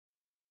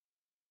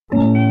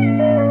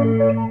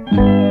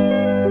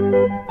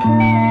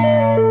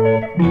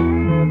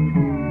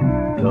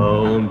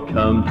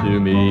to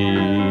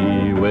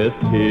me with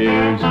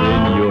tears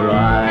in your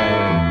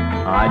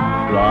eyes. I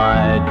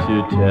tried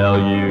to tell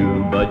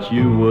you, but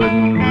you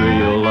wouldn't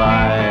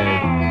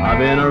realize. I've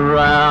been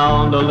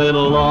around a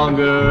little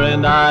longer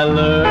and I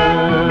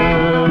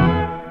learned,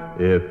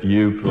 if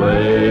you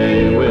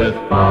play with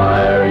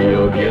fire,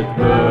 you'll get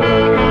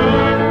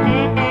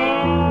burned.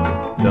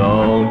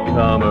 Don't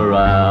come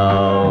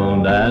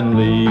around and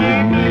lead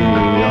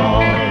me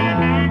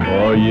on,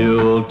 or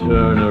you'll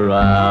turn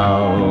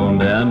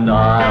around and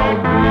I'll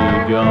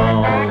be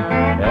gone.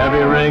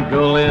 Every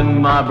wrinkle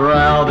in my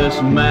brow this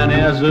man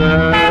has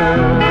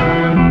earned.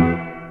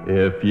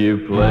 If you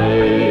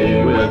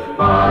play with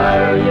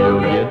fire,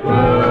 you'll get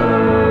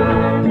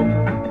burned.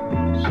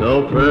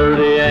 So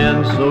pretty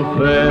and so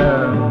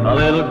fair, a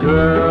little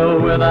girl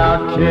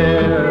without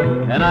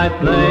care, and I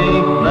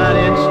think that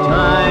it's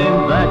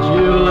time that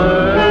you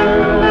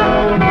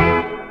learn.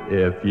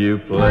 If you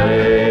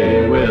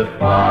play with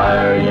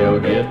fire, you'll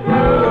get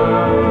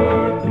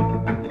burned.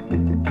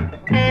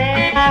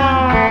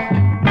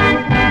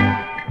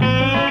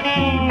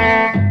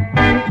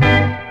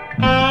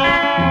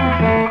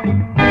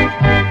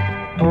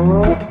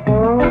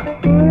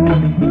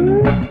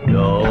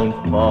 Don't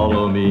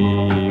follow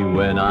me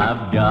when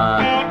I've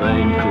got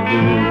things to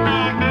do.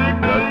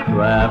 The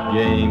craft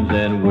games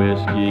and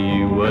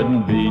whiskey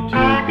wouldn't be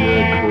too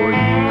good for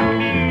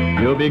you.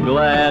 You'll be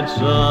glad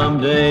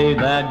someday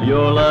that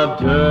your love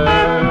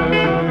turned.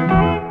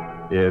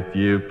 If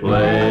you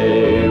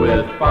play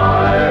with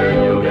fire,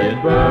 you'll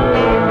get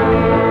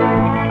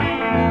burned.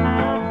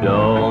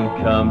 Don't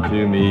come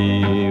to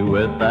me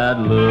with that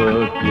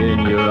look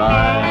in your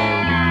eyes.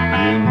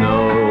 You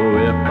know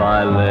if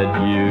I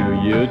let you,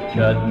 you'd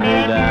cut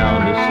me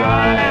down to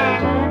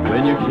size.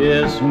 When you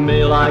kiss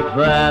me like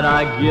that,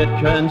 I get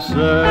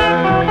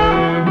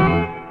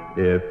concerned.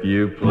 If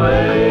you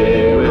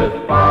play with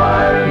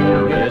fire,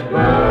 you'll get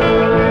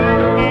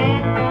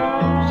burned.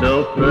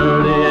 So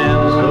pretty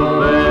and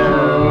so fair, a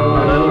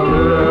little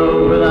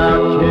girl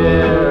without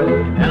care,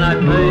 and I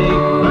think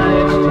that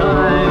it's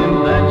time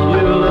that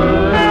you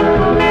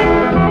learn.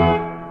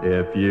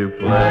 If you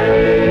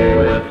play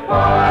with